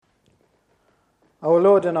Our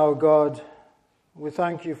Lord and our God, we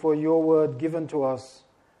thank you for your word given to us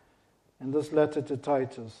in this letter to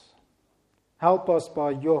Titus. Help us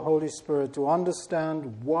by your Holy Spirit to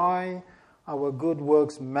understand why our good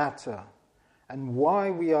works matter and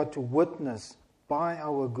why we are to witness by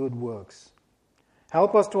our good works.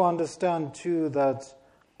 Help us to understand too that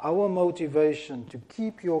our motivation to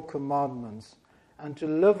keep your commandments and to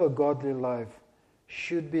live a godly life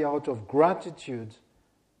should be out of gratitude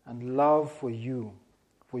and love for you,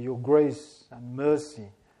 for your grace and mercy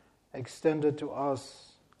extended to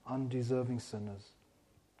us undeserving sinners.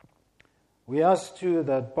 We ask too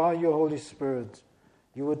that by your Holy Spirit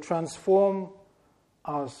you would transform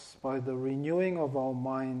us by the renewing of our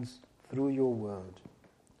minds through your word.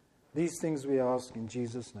 These things we ask in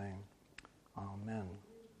Jesus' name. Amen.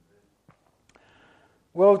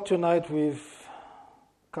 Well, tonight we've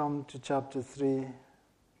come to chapter 3,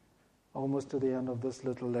 almost to the end of this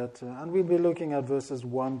little letter, and we'll be looking at verses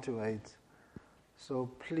 1 to 8.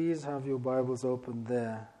 So please have your Bibles open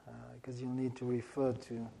there, because you'll need to refer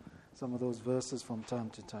to some of those verses from time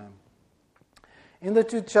to time. In the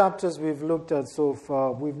 2 chapters we've looked at so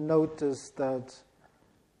far, we've noticed that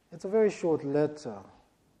it's a very short letter,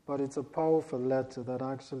 but it's a powerful letter that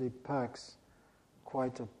actually packs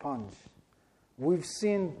quite a punch. We've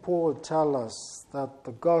seen Paul tell us that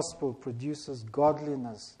the gospel produces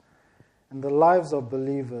godliness in the lives of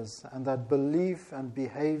believers and that belief and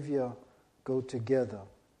behavior go together.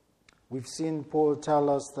 We've seen Paul tell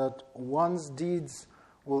us that one's deeds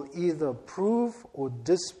will either prove or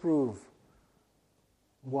disprove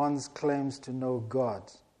one's claims to know God.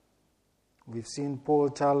 We've seen Paul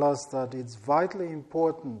tell us that it's vitally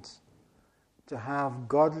important to have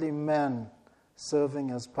godly men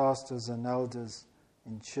serving as pastors and elders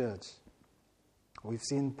in church. We've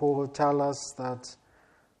seen Paul tell us that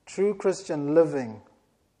true Christian living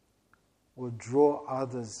will draw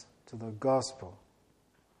others to the gospel.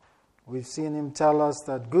 We've seen him tell us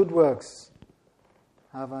that good works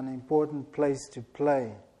have an important place to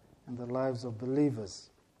play in the lives of believers.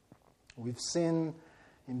 We've seen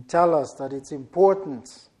him tell us that it's important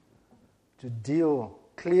to deal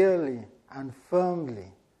clearly and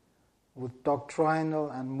firmly with doctrinal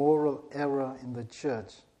and moral error in the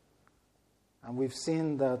church. And we've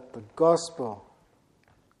seen that the gospel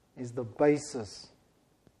is the basis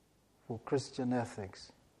for Christian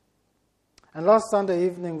ethics. And last Sunday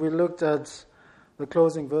evening we looked at the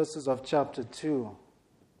closing verses of chapter 2.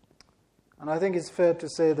 And I think it's fair to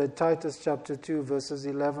say that Titus chapter 2 verses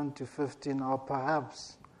 11 to 15 are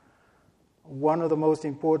perhaps one of the most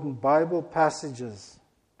important Bible passages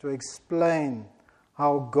to explain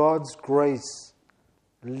how God's grace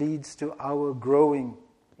leads to our growing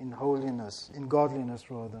in holiness, in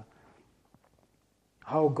godliness rather.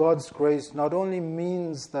 How God's grace not only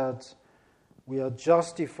means that we are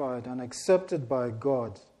justified and accepted by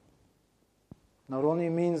God, not only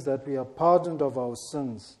means that we are pardoned of our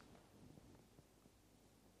sins,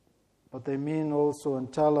 but they mean also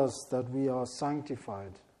and tell us that we are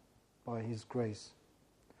sanctified by His grace.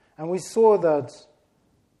 And we saw that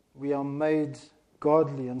we are made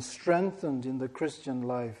godly and strengthened in the Christian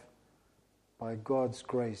life by God's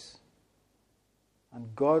grace.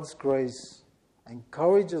 And God's grace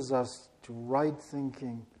encourages us to right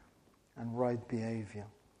thinking and right behavior.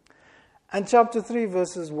 And chapter 3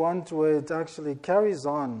 verses 1 to 8 actually carries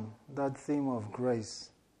on that theme of grace.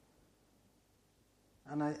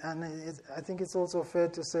 And I think it's also fair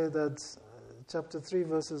to say that chapter 3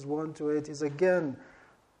 verses 1 to 8 is again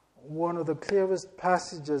one of the clearest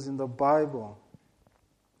passages in the Bible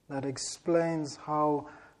that explains how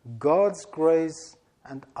God's grace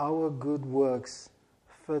and our good works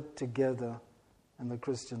fit together in the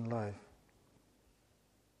Christian life.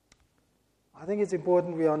 I think it's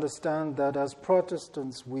important we understand that as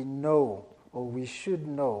Protestants we know, or we should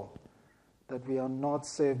know, that we are not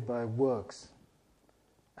saved by works.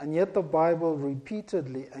 And yet the Bible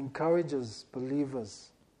repeatedly encourages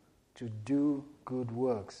believers to do good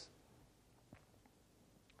works.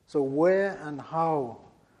 So where and how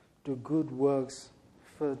do good works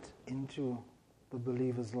fit into the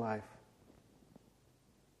believer's life?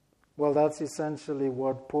 Well, that's essentially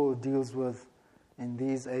what Paul deals with in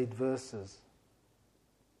these 8 verses.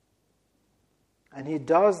 And he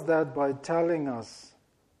does that by telling us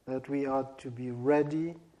that we are to be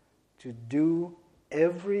ready to do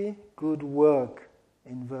every good work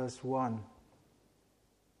in verse 1.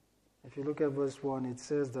 If you look at verse 1, it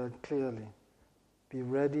says that clearly. Be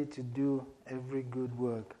ready to do every good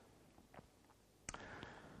work.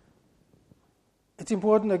 It's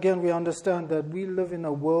important, again, we understand that we live in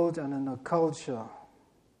a world and in a culture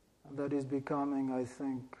that is becoming, I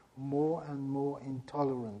think, more and more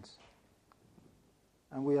intolerant.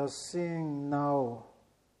 And we are seeing now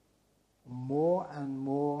more and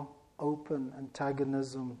more open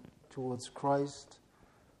antagonism towards Christ,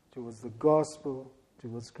 towards the gospel,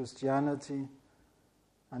 towards Christianity,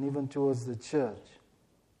 and even towards the church.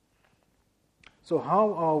 So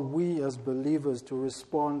how are we as believers to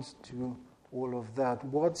respond to all of that?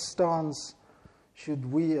 What stance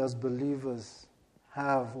should we as believers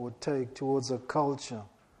have or take towards a culture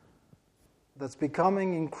that's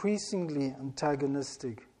becoming increasingly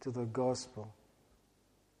antagonistic to the gospel?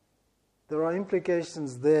 There are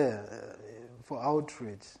implications there for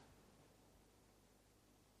outreach.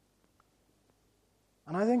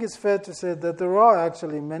 And I think it's fair to say that there are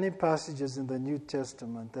actually many passages in the New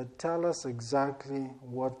Testament that tell us exactly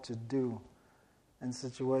what to do in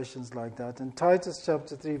situations like that. And Titus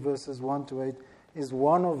chapter 3 verses 1 to 8 is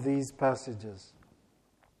one of these passages.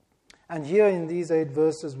 And here in these 8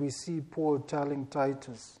 verses we see Paul telling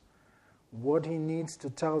Titus what he needs to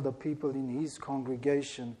tell the people in his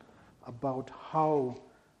congregation about how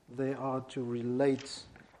they are to relate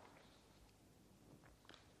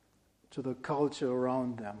to the culture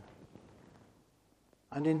around them.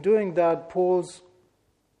 And in doing that, Paul's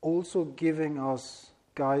also giving us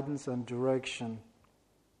guidance and direction.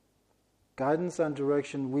 Guidance and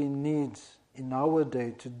direction we need in our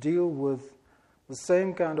day to deal with the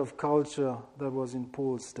same kind of culture that was in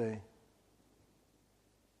Paul's day.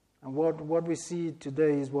 And what we see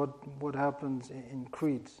today is what happens in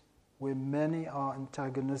Crete, where many are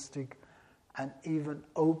antagonistic and even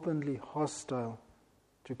openly hostile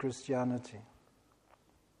to Christianity.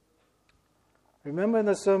 Remember in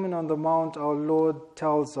the Sermon on the Mount, our Lord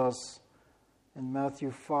tells us in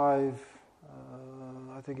Matthew 5,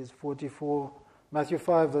 I think it's 44, Matthew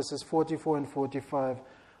 5 verses 44 and 45,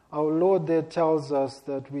 our Lord there tells us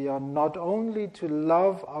that we are not only to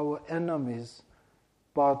love our enemies,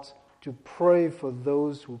 but to pray for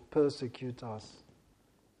those who persecute us.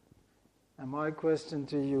 And my question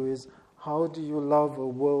to you is, how do you love a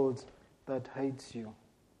world that hates you?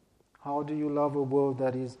 How do you love a world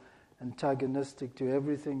that is antagonistic to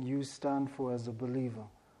everything you stand for as a believer?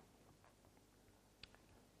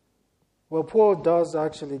 Well, Paul does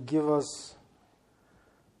actually give us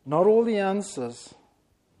not all the answers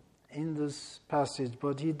in this passage,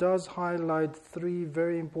 but he does highlight 3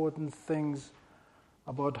 very important things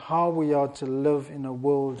about how we are to live in a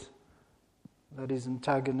world that is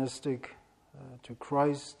antagonistic to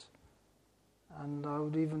Christ. And I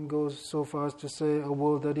would even go so far as to say a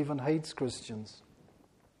world that even hates Christians.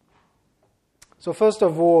 So first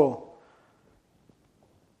of all,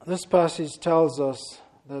 this passage tells us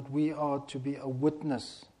that we are to be a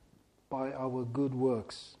witness by our good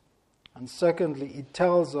works. And secondly, it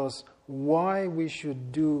tells us why we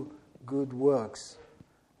should do good works.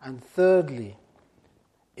 And thirdly,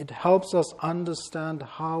 it helps us understand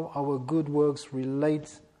how our good works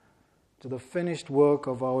relate to the finished work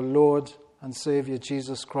of our Lord and Savior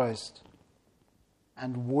Jesus Christ,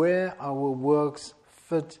 and where our works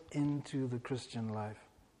fit into the Christian life.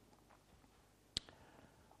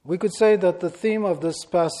 We could say that the theme of this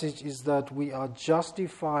passage is that we are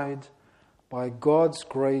justified by God's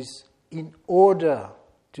grace in order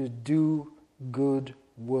to do good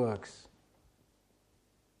works.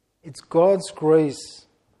 It's God's grace.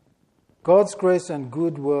 God's grace and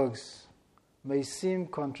good works may seem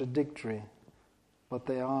contradictory, but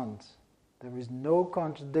they aren't. There is no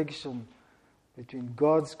contradiction between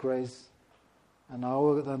God's grace and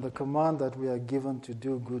the command that we are given to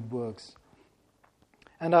do good works.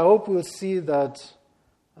 And I hope we'll see that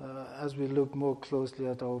as we look more closely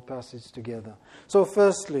at our passage together. So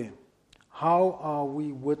firstly, how are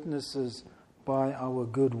we witnesses by our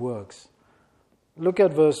good works? Look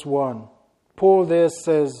at verse 1. Paul there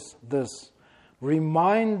says this,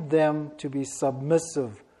 "Remind them to be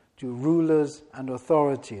submissive to rulers and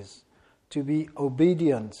authorities, to be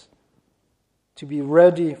obedient, to be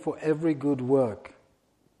ready for every good work."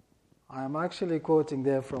 I am actually quoting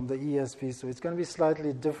there from the ESV, so it's going to be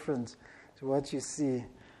slightly different to what you see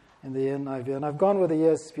in the NIV. And I've gone with the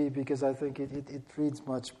ESV because I think it reads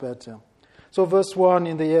much better. So verse 1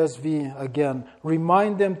 in the ESV again,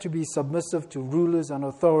 "Remind them to be submissive to rulers and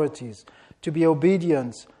authorities, to be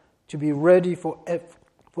obedient, to be ready for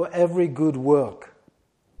every good work."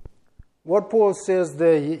 What Paul says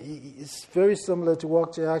there is very similar to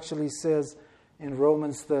what he actually says in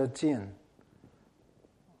Romans 13.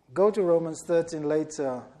 Go to Romans 13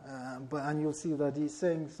 later, and you'll see that he's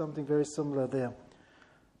saying something very similar there.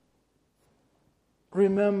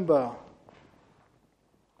 Remember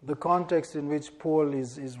the context in which Paul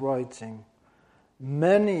is writing.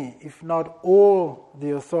 many, if not all,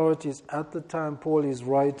 the authorities at the time Paul is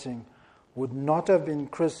writing would not have been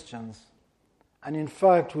Christians, and in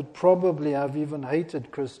fact would probably have even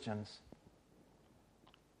hated Christians.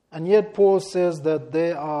 And yet Paul says that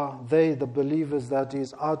they, the believers that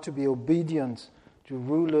is, are to be obedient to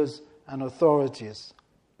rulers and authorities.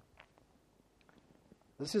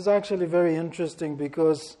 This is actually very interesting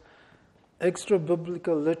because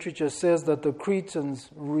extra-biblical literature says that the Cretans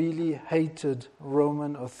really hated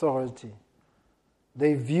Roman authority.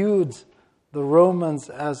 They viewed the Romans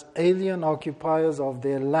as alien occupiers of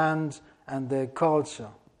their land and their culture.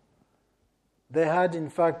 They had, in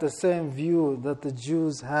fact, the same view that the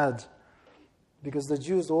Jews had, because the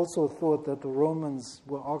Jews also thought that the Romans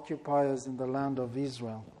were occupiers in the land of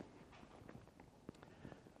Israel.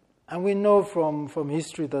 And we know from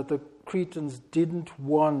history that the Cretans didn't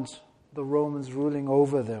want the Romans ruling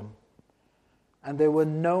over them. And they were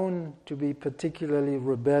known to be particularly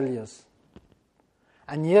rebellious.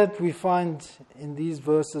 And yet we find in these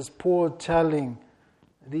verses Paul telling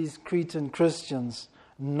these Cretan Christians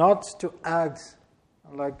not to act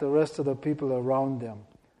like the rest of the people around them,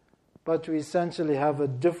 but to essentially have a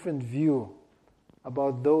different view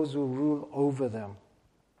about those who rule over them.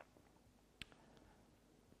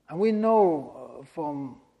 And we know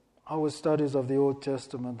from our studies of the Old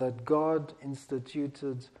Testament that God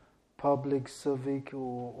instituted public, civic,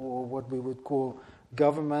 or what we would call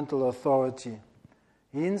governmental authority.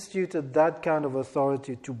 He instituted that kind of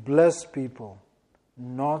authority to bless people,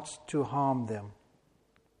 not to harm them.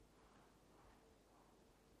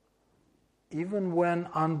 Even when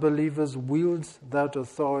unbelievers wield that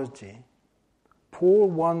authority, Paul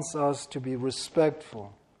wants us to be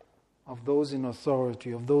respectful of those in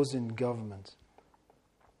authority, of those in government.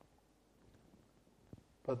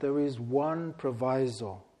 But there is one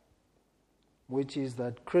proviso, which is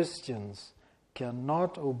that Christians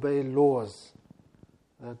cannot obey laws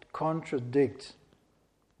that contradict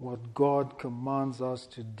what God commands us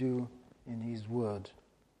to do in His Word.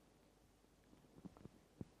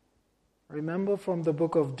 Remember from the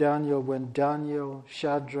book of Daniel when Daniel,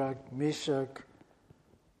 Shadrach, Meshach,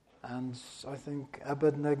 and I think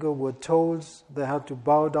Abednego were told they had to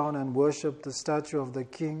bow down and worship the statue of the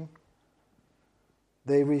king.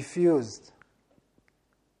 They refused.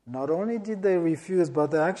 Not only did they refuse,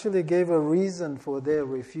 but they actually gave a reason for their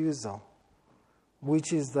refusal,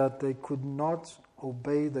 which is that they could not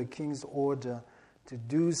obey the king's order to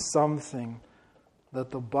do something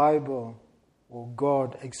that the Bible or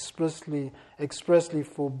God expressly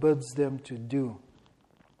forbids them to do.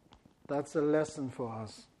 That's a lesson for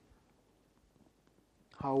us.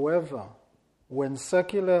 However, when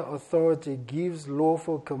secular authority gives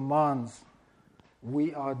lawful commands,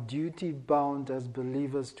 we are duty-bound as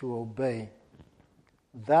believers to obey.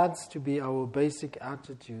 That's to be our basic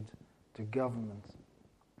attitude to government.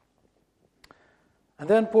 And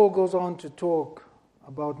then Paul goes on to talk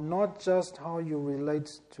about not just how you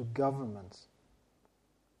relate to governments,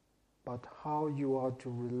 but how you are to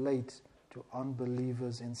relate to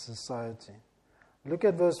unbelievers in society. Look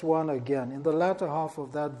at verse 1 again. In the latter half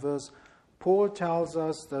of that verse, Paul tells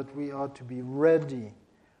us that we are to be ready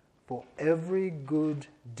for every good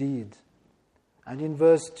deed. And in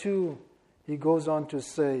verse 2, he goes on to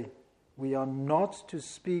say, we are not to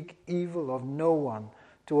speak evil of no one,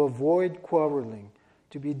 to avoid quarreling,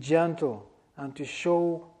 to be gentle, and to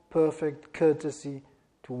show perfect courtesy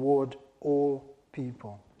toward all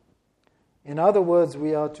people. In other words,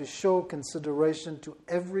 we are to show consideration to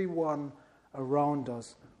everyone around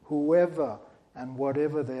us, whoever and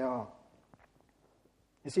whatever they are.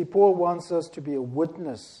 You see, Paul wants us to be a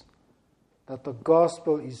witness that the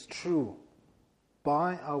gospel is true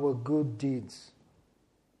by our good deeds,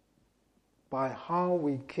 by how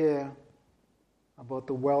we care about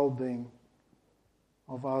the well-being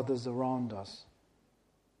of others around us.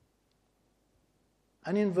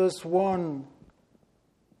 And in verse 1,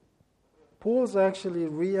 Paul's actually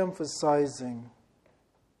re-emphasizing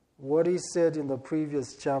what he said in the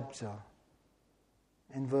previous chapter,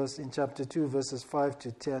 in chapter 2, verses 5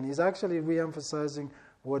 to 10. He's actually re-emphasizing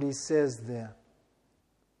what he says there.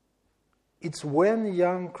 It's when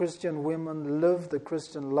young Christian women live the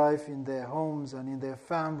Christian life in their homes and in their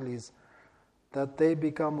families that they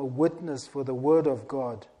become a witness for the Word of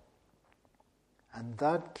God. And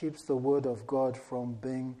that keeps the Word of God from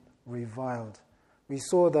being reviled. We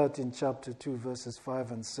saw that in chapter 2, verses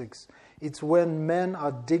 5 and 6. It's when men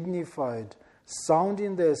are dignified, sound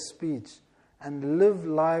in their speech, and live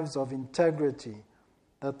lives of integrity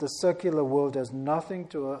that the secular world has nothing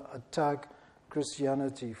to attack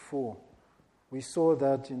Christianity for. We saw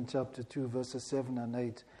that in chapter 2, verses 7 and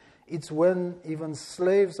 8. It's when even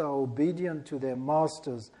slaves are obedient to their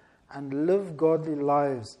masters and live godly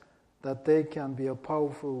lives that they can be a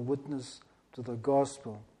powerful witness to the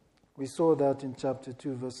gospel. We saw that in chapter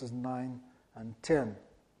 2, verses 9 and 10.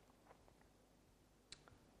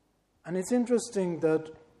 And it's interesting that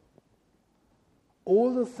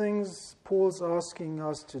all the things Paul's asking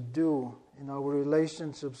us to do in our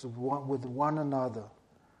relationships with one another,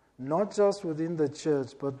 not just within the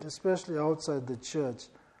church, but especially outside the church,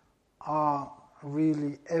 are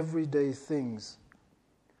really everyday things.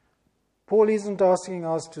 Paul isn't asking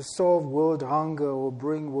us to solve world hunger or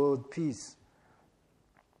bring world peace.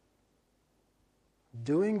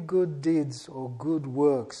 Doing good deeds or good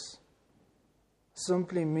works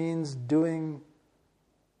simply means doing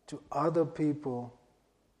to other people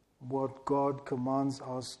what God commands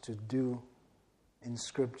us to do in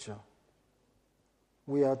Scripture.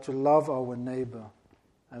 We are to love our neighbor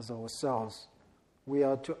as ourselves. We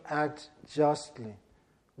are to act justly.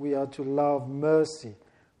 We are to love mercy.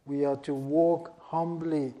 We are to walk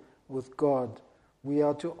humbly with God. We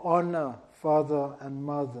are to honor father and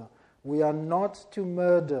mother. We are not to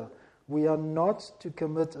murder. We are not to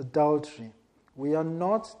commit adultery. We are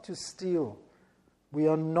not to steal. We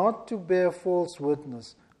are not to bear false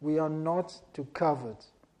witness. We are not to covet.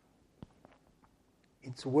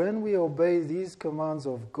 It's when we obey these commands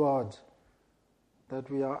of God that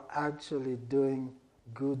we are actually doing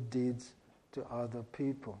good deeds to other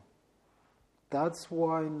people. That's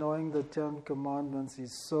why knowing the 10 Commandments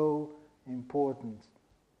is so important.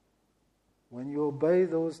 When you obey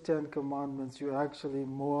those 10 Commandments, you actually,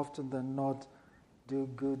 more often than not, do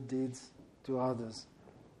good deeds to others.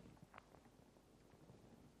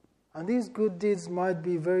 And these good deeds might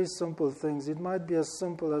be very simple things. It might be as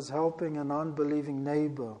simple as helping an unbelieving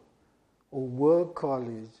neighbor or work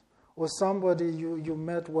colleague or somebody you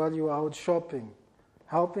met while you were out shopping,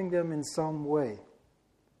 helping them in some way.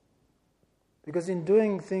 Because in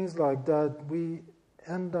doing things like that, we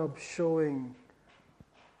end up showing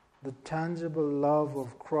the tangible love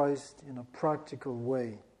of Christ in a practical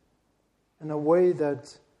way, in a way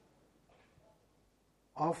that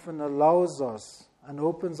often allows us and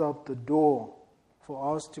opens up the door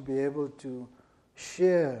for us to be able to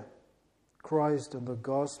share Christ and the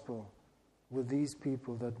gospel with these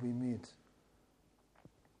people that we meet.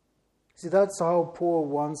 See, that's how Paul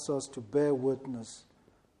wants us to bear witness.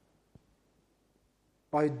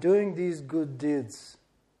 By doing these good deeds,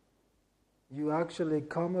 you actually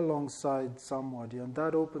come alongside somebody, and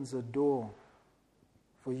that opens a door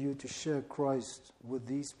for you to share Christ with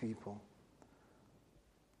these people.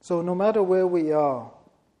 So no matter where we are,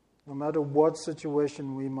 no matter what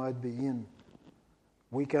situation we might be in,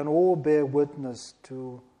 we can all bear witness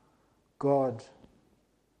to God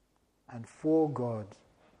and for God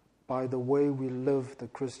by the way we live the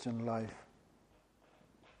Christian life.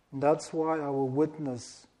 And that's why our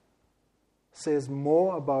witness says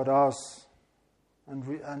more about us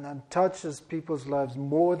and touches people's lives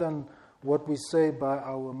more than what we say by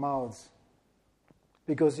our mouths.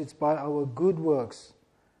 Because it's by our good works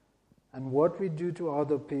and what we do to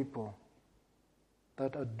other people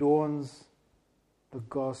that adorns the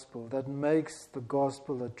gospel, that makes the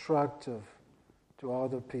gospel attractive to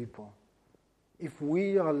other people. If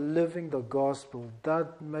we are living the gospel,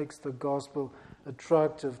 that makes the gospel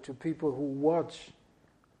attractive to people who watch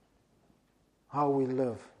how we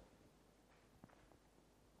live.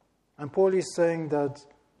 And Paul is saying that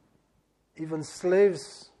even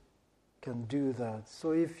slaves can do that.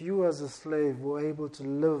 So if you as a slave were able to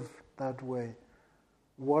live that way,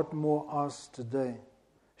 what more us today?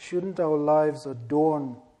 Shouldn't our lives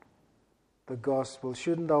adorn the gospel?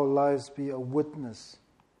 Shouldn't our lives be a witness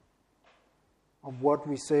of what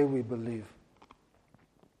we say we believe?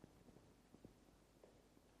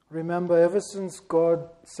 Remember, ever since God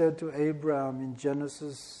said to Abraham in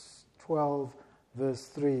Genesis 12, verse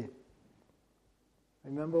 3,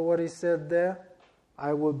 remember what he said there?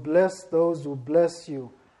 I will bless those who bless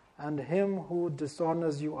you, and him who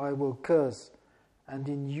dishonors you I will curse, and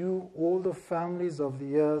in you all the families of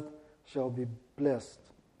the earth shall be blessed.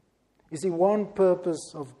 You see, one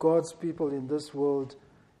purpose of God's people in this world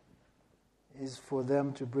is for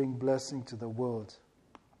them to bring blessing to the world.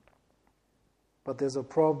 But there's a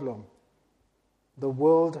problem. The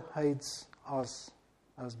world hates us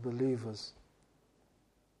as believers,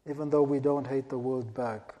 even though we don't hate the world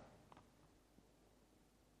back.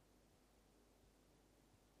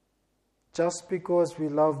 Just because we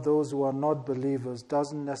love those who are not believers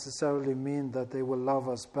doesn't necessarily mean that they will love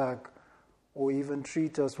us back or even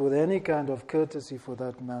treat us with any kind of courtesy for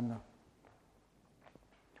that matter.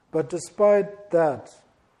 But despite that,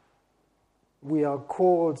 we are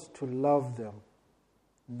called to love them,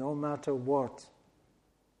 no matter what.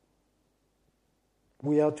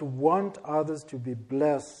 We are to want others to be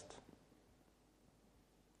blessed,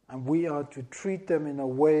 and we are to treat them in a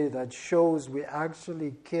way that shows we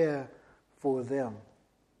actually care for them.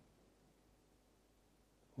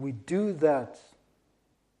 We do that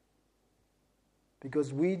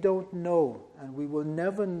because we don't know, and we will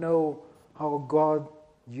never know, how God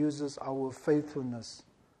uses our faithfulness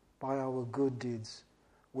by our good deeds.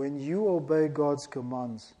 When you obey God's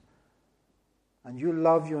commands and you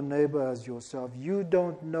love your neighbor as yourself, you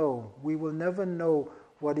don't know, we will never know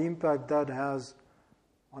what impact that has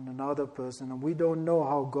on another person, and we don't know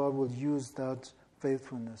how God will use that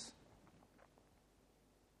faithfulness.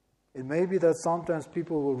 It may be that sometimes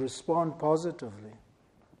people will respond positively,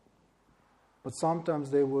 but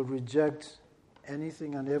sometimes they will reject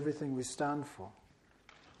anything and everything we stand for.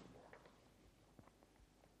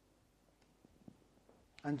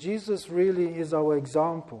 And Jesus really is our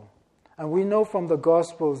example. And we know from the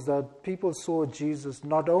Gospels that people saw Jesus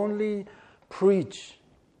not only preach,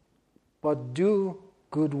 but do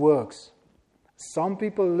good works. Some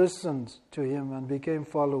people listened to him and became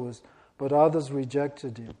followers, but others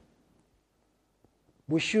rejected him.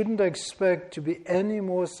 We shouldn't expect to be any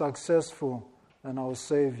more successful than our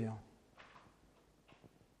Savior.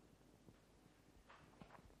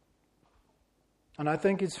 And I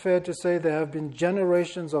think it's fair to say there have been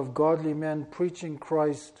generations of godly men preaching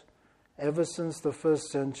Christ ever since the first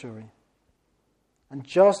century. And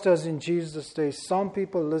just as in Jesus' day, some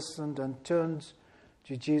people listened and turned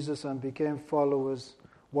to Jesus and became followers,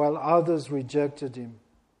 while others rejected him.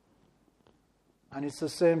 And it's the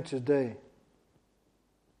same today.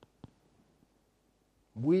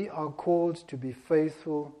 We are called to be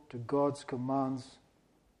faithful to God's commands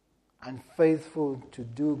and faithful to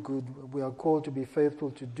do good. We are called to be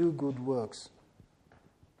faithful to do good works.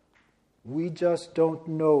 We just don't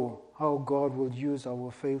know how God will use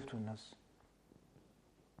our faithfulness.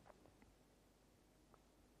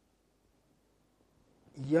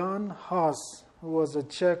 Jan Hus, who was a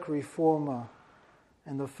Czech reformer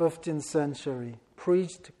in the 15th century,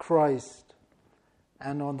 preached Christ,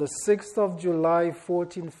 and on the 6th of July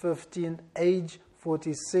 1415, age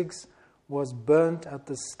 46, was burnt at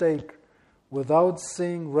the stake without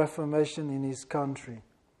seeing reformation in his country.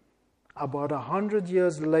 About 100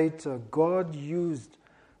 years later, God used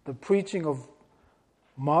the preaching of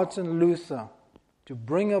Martin Luther to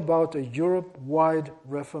bring about a Europe-wide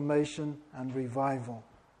reformation and revival.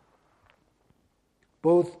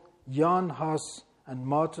 Both Jan Hus and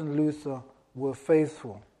Martin Luther were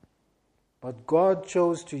faithful, but God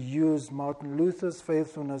chose to use Martin Luther's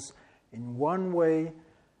faithfulness in one way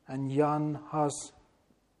and Jan Hus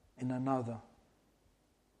in another.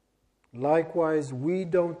 Likewise, we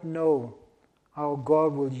don't know how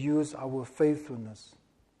God will use our faithfulness.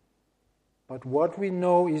 But what we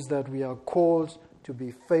know is that we are called to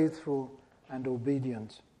be faithful and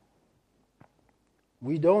obedient.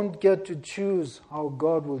 We don't get to choose how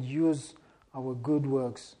God will use our good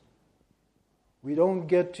works. We don't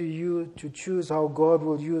get to choose how God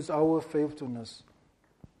will use our faithfulness.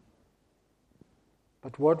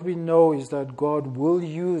 But what we know is that God will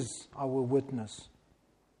use our witness.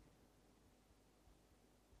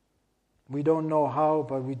 We don't know how,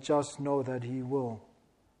 but we just know that He will.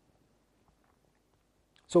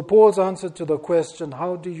 So Paul's answer to the question,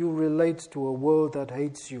 how do you relate to a world that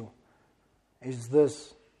hates you, is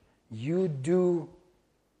this: you do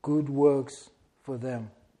good works for them.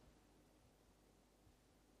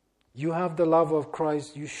 You have the love of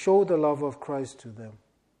Christ, you show the love of Christ to them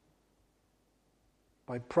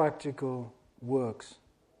by practical works.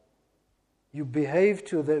 You behave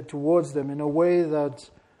towards them in a way that,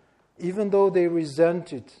 even though they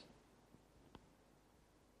resent it,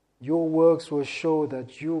 your works will show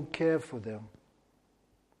that you care for them.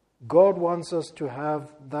 God wants us to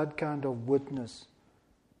have that kind of witness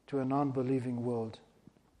to an unbelieving world.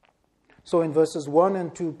 So in verses 1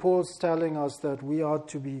 and 2, Paul's telling us that we are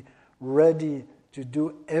to be ready to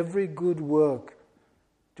do every good work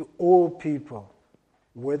to all people,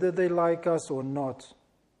 whether they like us or not.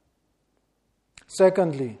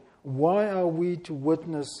 Secondly, why are we to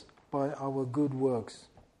witness by our good works?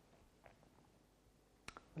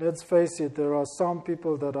 Let's face it, there are some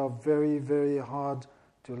people that are very, very hard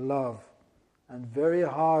to love and very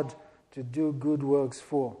hard to do good works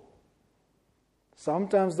for.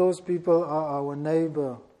 Sometimes those people are our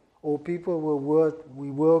neighbor or people we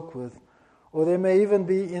work with, or they may even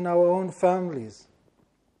be in our own families.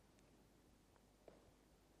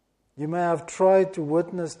 You may have tried to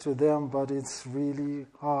witness to them, but it's really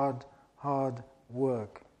hard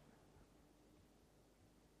work.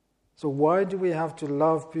 So why do we have to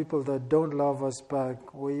love people that don't love us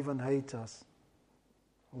back or even hate us?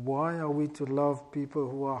 Why are we to love people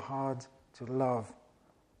who are hard to love?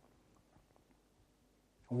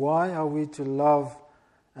 Why are we to love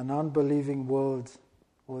an unbelieving world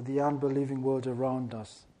or the unbelieving world around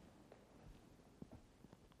us?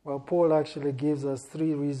 Well, Paul actually gives us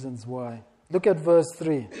 3 reasons why. Look at verse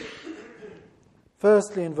 3.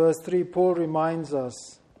 Firstly, in verse 3, Paul reminds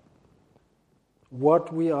us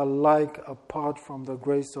what we are like apart from the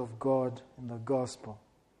grace of God in the gospel.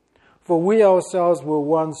 For we ourselves were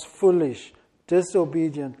once foolish,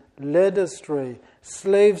 disobedient, led astray,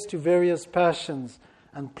 slaves to various passions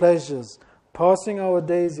and pleasures, passing our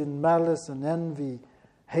days in malice and envy,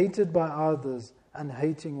 hated by others and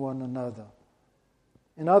hating one another.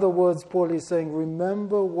 In other words, Paul is saying,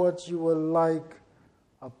 remember what you were like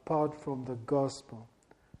apart from the gospel.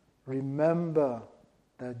 Remember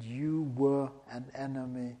that you were an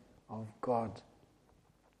enemy of God.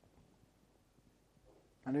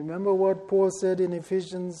 And remember what Paul said in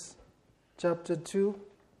Ephesians chapter 2?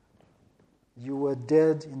 You were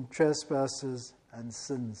dead in trespasses and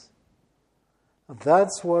sins.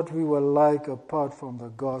 That's what we were like apart from the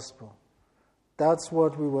gospel. That's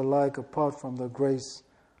what we were like apart from the grace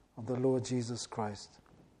of the Lord Jesus Christ.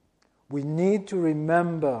 We need to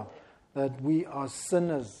remember that we are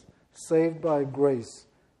sinners saved by grace.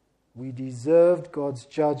 We deserved God's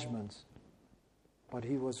judgment, but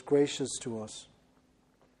He was gracious to us.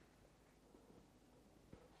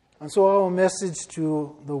 And so our message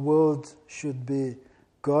to the world should be,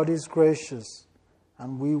 God is gracious,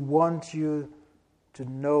 and we want you to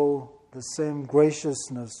know the same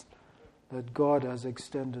graciousness that God has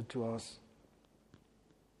extended to us.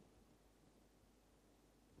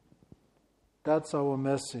 That's our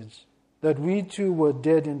message. That we too were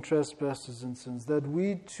dead in trespasses and sins. That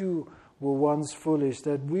we too were once foolish.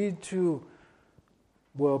 That we too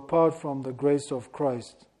were apart from the grace of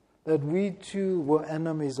Christ. That we too were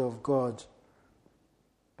enemies of God.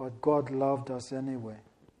 But God loved us anyway.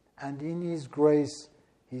 And in His grace,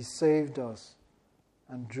 He saved us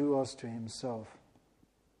and drew us to Himself.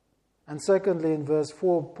 And secondly, in verse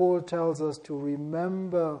 4, Paul tells us to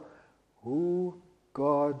remember who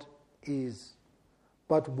God is.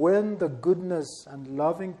 But when the goodness and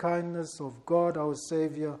loving kindness of God our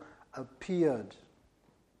Savior appeared,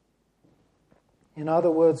 in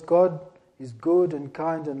other words, God is good and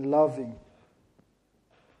kind and loving.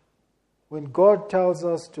 When God tells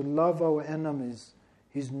us to love our enemies,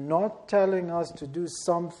 He's not telling us to do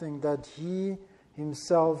something that He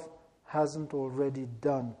Himself hasn't already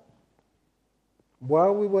done.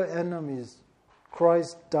 While we were enemies,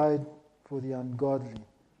 Christ died for the ungodly.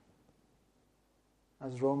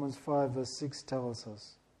 As Romans 5 verse 6 tells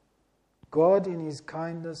us, God in His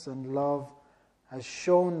kindness and love has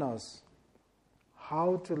shown us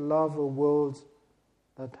how to love a world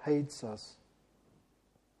that hates us,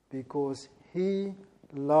 because He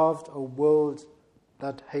loved a world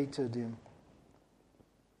that hated Him.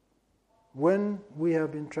 When we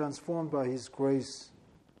have been transformed by His grace,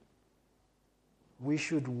 we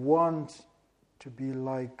should want to be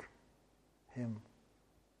like Him.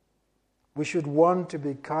 We should want to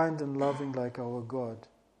be kind and loving like our God.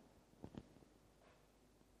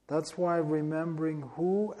 That's why remembering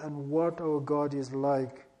who and what our God is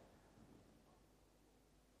like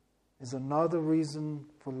is another reason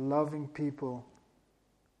for loving people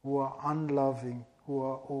who are unloving, who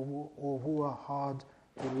are hard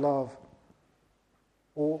to love,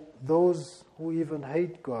 or those who even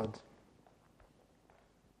hate God.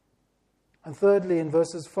 And thirdly, in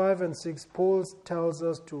verses 5 and 6, Paul tells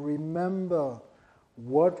us to remember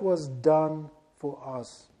what was done for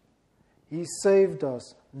us. He saved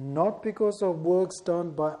us, not because of works done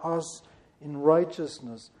by us in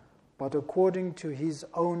righteousness, but according to His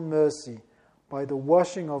own mercy, by the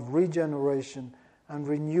washing of regeneration and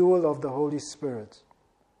renewal of the Holy Spirit,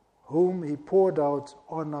 whom He poured out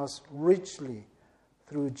on us richly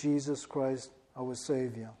through Jesus Christ our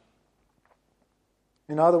Savior.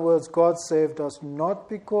 In other words, God saved us not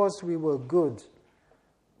because we were good,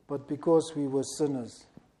 but because we were sinners.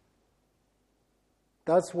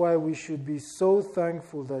 That's why we should be so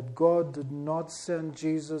thankful that God did not send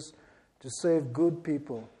Jesus to save good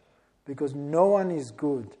people, because no one is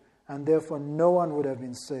good, and therefore no one would have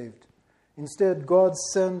been saved. Instead, God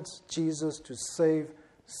sent Jesus to save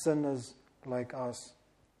sinners like us.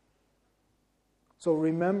 So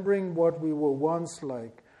remembering what we were once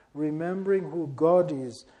like, remembering who God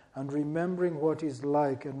is, and remembering what He's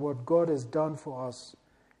like and what God has done for us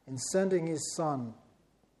in sending His Son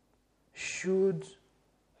should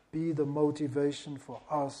be the motivation for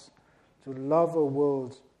us to love a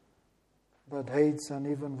world but hates and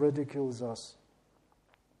even ridicules us.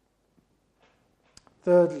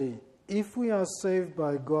 Thirdly, if we are saved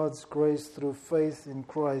by God's grace through faith in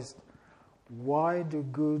Christ, why do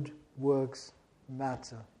good works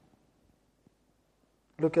matter?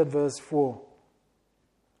 Look at verse 4.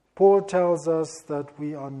 Paul tells us that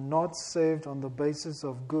we are not saved on the basis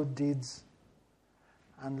of good deeds.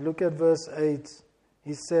 And look at verse 8.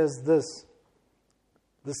 He says this,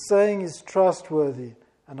 "The saying is trustworthy,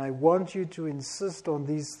 and I want you to insist on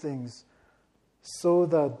these things, so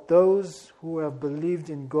that those who have believed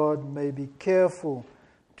in God may be careful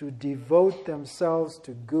to devote themselves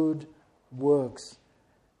to good works.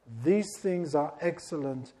 These things are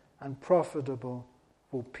excellent and profitable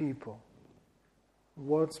for people."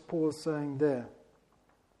 What's Paul saying there?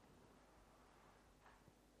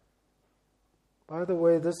 By the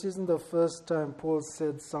way, this isn't the first time Paul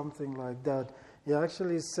said something like that. He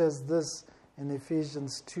actually says this in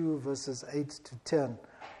Ephesians 2, verses 8 to 10.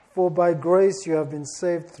 "For by grace you have been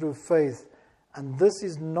saved through faith, and this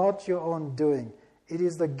is not your own doing. It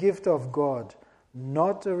is the gift of God,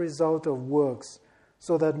 not a result of works,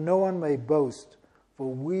 so that no one may boast.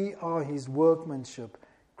 For we are His workmanship,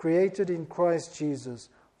 created in Christ Jesus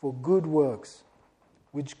for good works,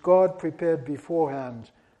 which God prepared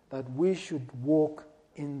beforehand that we should walk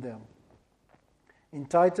in them." In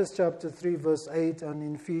Titus chapter 3 verse 8 and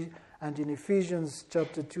in Ephesians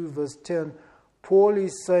chapter 2 verse 10, Paul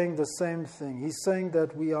is saying the same thing. He's saying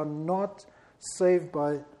that we are not saved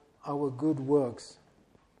by our good works,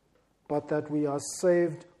 but that we are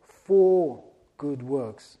saved for good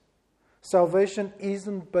works. Salvation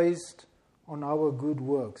isn't based on our good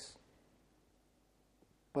works,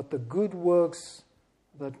 but the good works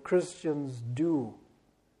that Christians do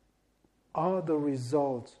are the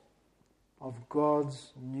result of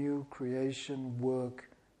God's new creation work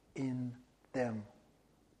in them.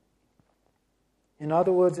 In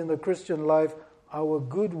other words, in the Christian life, our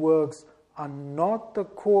good works are not the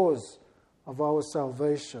cause of our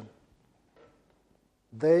salvation.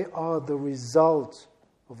 They are the result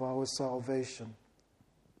of our salvation.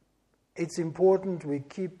 It's important we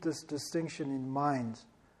keep this distinction in mind,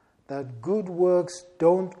 that good works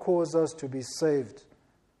don't cause us to be saved.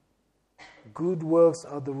 Good works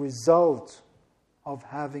are the result of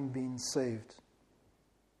having been saved.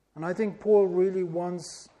 And I think Paul really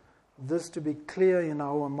wants this to be clear in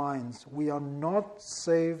our minds. We are not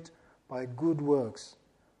saved by good works,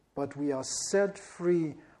 but we are set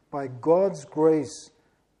free by God's grace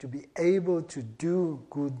to be able to do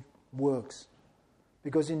good works.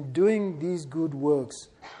 Because in doing these good works,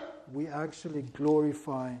 we actually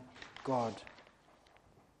glorify God.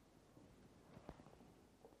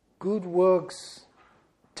 Good works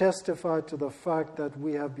testify to the fact that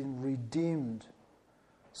we have been redeemed,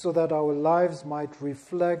 so that our lives might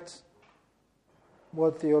reflect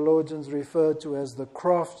what theologians refer to as the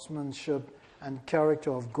craftsmanship and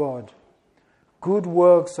character of God. Good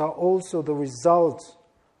works are also the result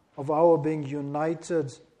of our being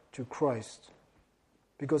united to Christ.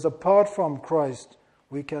 Because apart from Christ,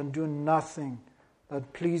 we can do nothing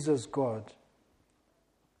that pleases God.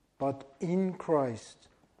 But in Christ,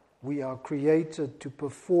 we are created to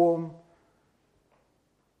perform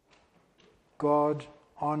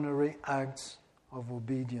God-honoring acts of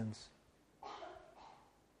obedience.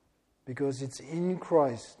 Because it's in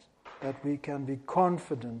Christ that we can be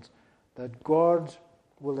confident that God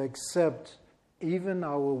will accept even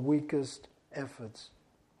our weakest efforts.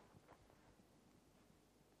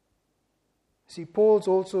 See, Paul's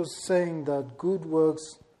also saying that good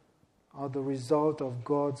works are the result of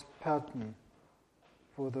God's pattern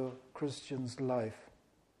for the Christian's life.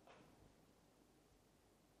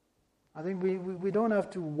 I think we don't have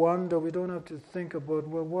to wonder, we don't have to think about,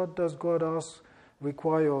 well, what does God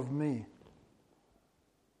require of me?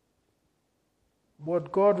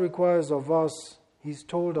 What God requires of us, He's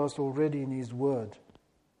told us already in His Word,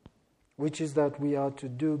 which is that we are to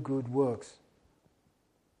do good works.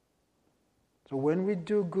 So when we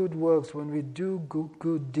do good works, when we do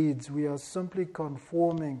good deeds, we are simply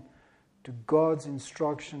conforming to God's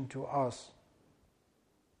instruction to us.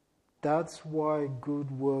 That's why good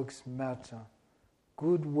works matter.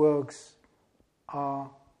 Good works are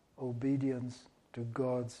obedience to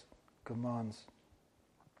God's commands.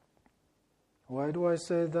 Why do I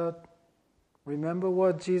say that? Remember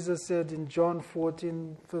what Jesus said in John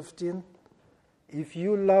 14:15? If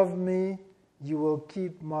you love me, you will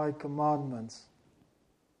keep my commandments.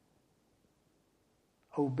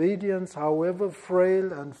 Obedience, however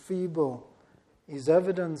frail and feeble, is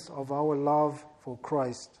evidence of our love for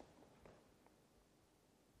Christ.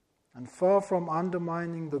 And far from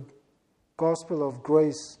undermining the gospel of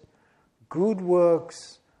grace, good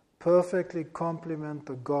works perfectly complement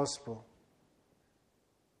the gospel.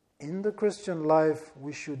 In the Christian life,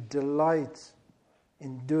 we should delight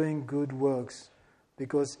in doing good works,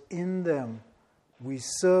 because in them we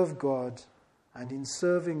serve God, and in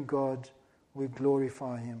serving God we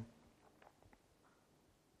glorify Him.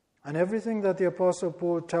 And everything that the Apostle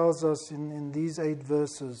Paul tells us in these 8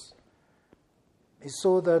 verses is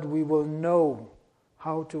so that we will know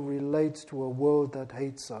how to relate to a world that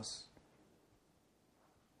hates us.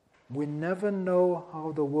 We never know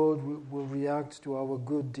how the world will react to our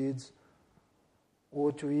good deeds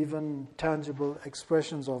or to even tangible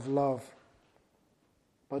expressions of love.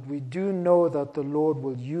 But we do know that the Lord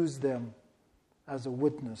will use them as a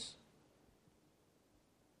witness.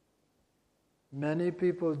 Many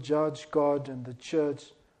people judge God and the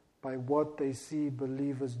church by what they see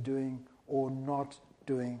believers doing or not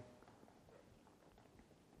doing.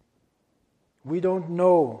 We don't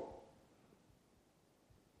know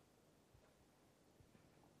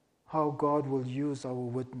how God will use our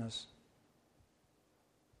witness.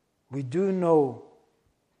 We do know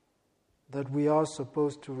that we are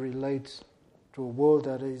supposed to relate to a world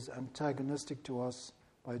that is antagonistic to us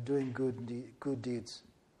by doing good deeds.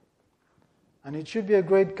 And it should be a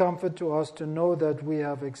great comfort to us to know that we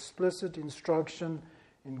have explicit instruction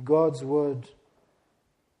in God's Word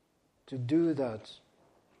to do that.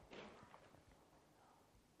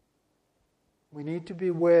 We need to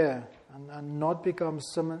beware and not become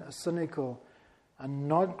cynical and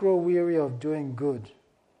not grow weary of doing good.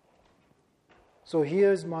 So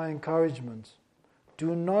here's my encouragement.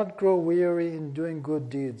 Do not grow weary in doing good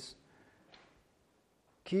deeds.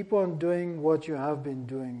 Keep on doing what you have been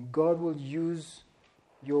doing. God will use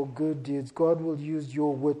your good deeds. God will use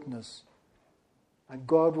your witness. And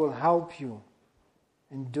God will help you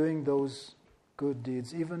in doing those good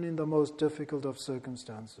deeds, even in the most difficult of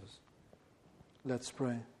circumstances. Let's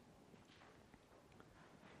pray.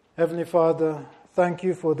 Heavenly Father, thank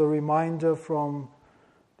you for the reminder from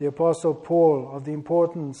the Apostle Paul of the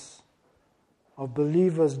importance of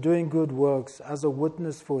believers doing good works as a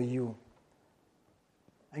witness for you.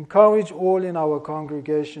 Encourage all in our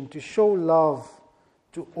congregation to show love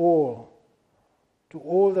to all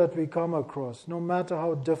that we come across, no matter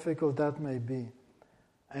how difficult that may be.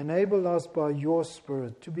 Enable us by your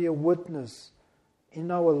Spirit to be a witness in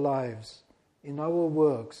our lives, in our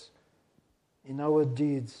works, in our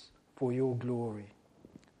deeds for your glory.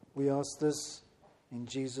 We ask this in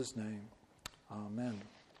Jesus' name. Amen.